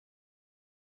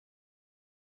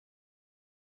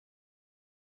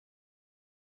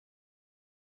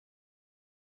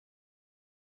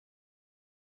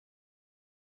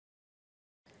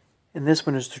In this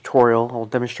Windows tutorial, I'll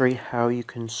demonstrate how you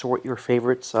can sort your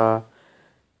favorites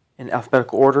in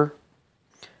alphabetical order.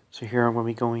 So here I'm going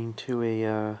to be going to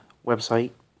a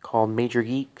website called Major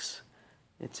Geeks.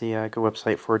 It's a good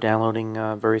website for downloading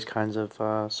various kinds of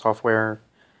software,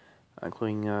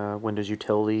 including Windows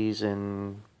utilities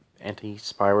and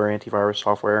anti-spyware, antivirus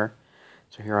software.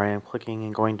 So here I am clicking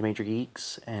and going to Major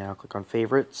Geeks, and I'll click on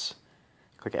Favorites,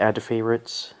 click Add to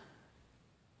Favorites,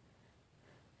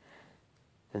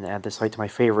 then add the site to my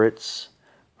favorites.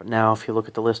 But now if you look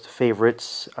at the list of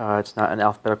favorites, it's not in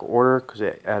alphabetical order because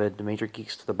it added the Major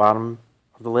Geeks to the bottom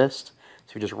of the list.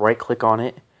 So you just right click on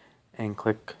it and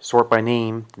click sort by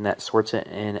name, then that sorts it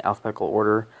in alphabetical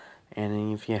order.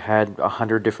 And if you had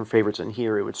 100 different favorites in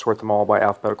here, it would sort them all by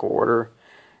alphabetical order.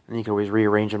 And you can always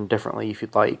rearrange them differently if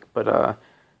you'd like, but a lot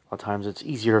of times it's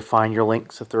easier to find your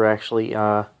links if they're actually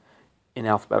in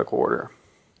alphabetical order.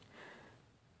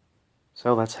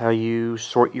 So that's how you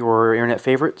sort your internet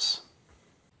favorites.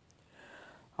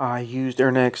 I used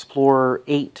Internet Explorer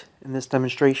 8 in this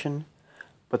demonstration,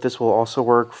 but this will also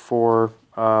work for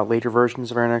later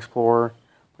versions of Internet Explorer,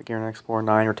 like Internet Explorer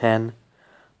 9 or 10.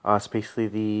 It's basically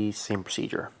the same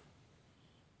procedure.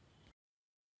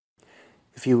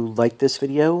 If you like this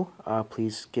video,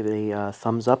 please give it a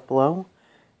thumbs up below.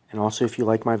 And also, if you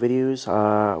like my videos,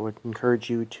 I would encourage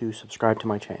you to subscribe to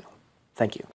my channel.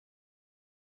 Thank you.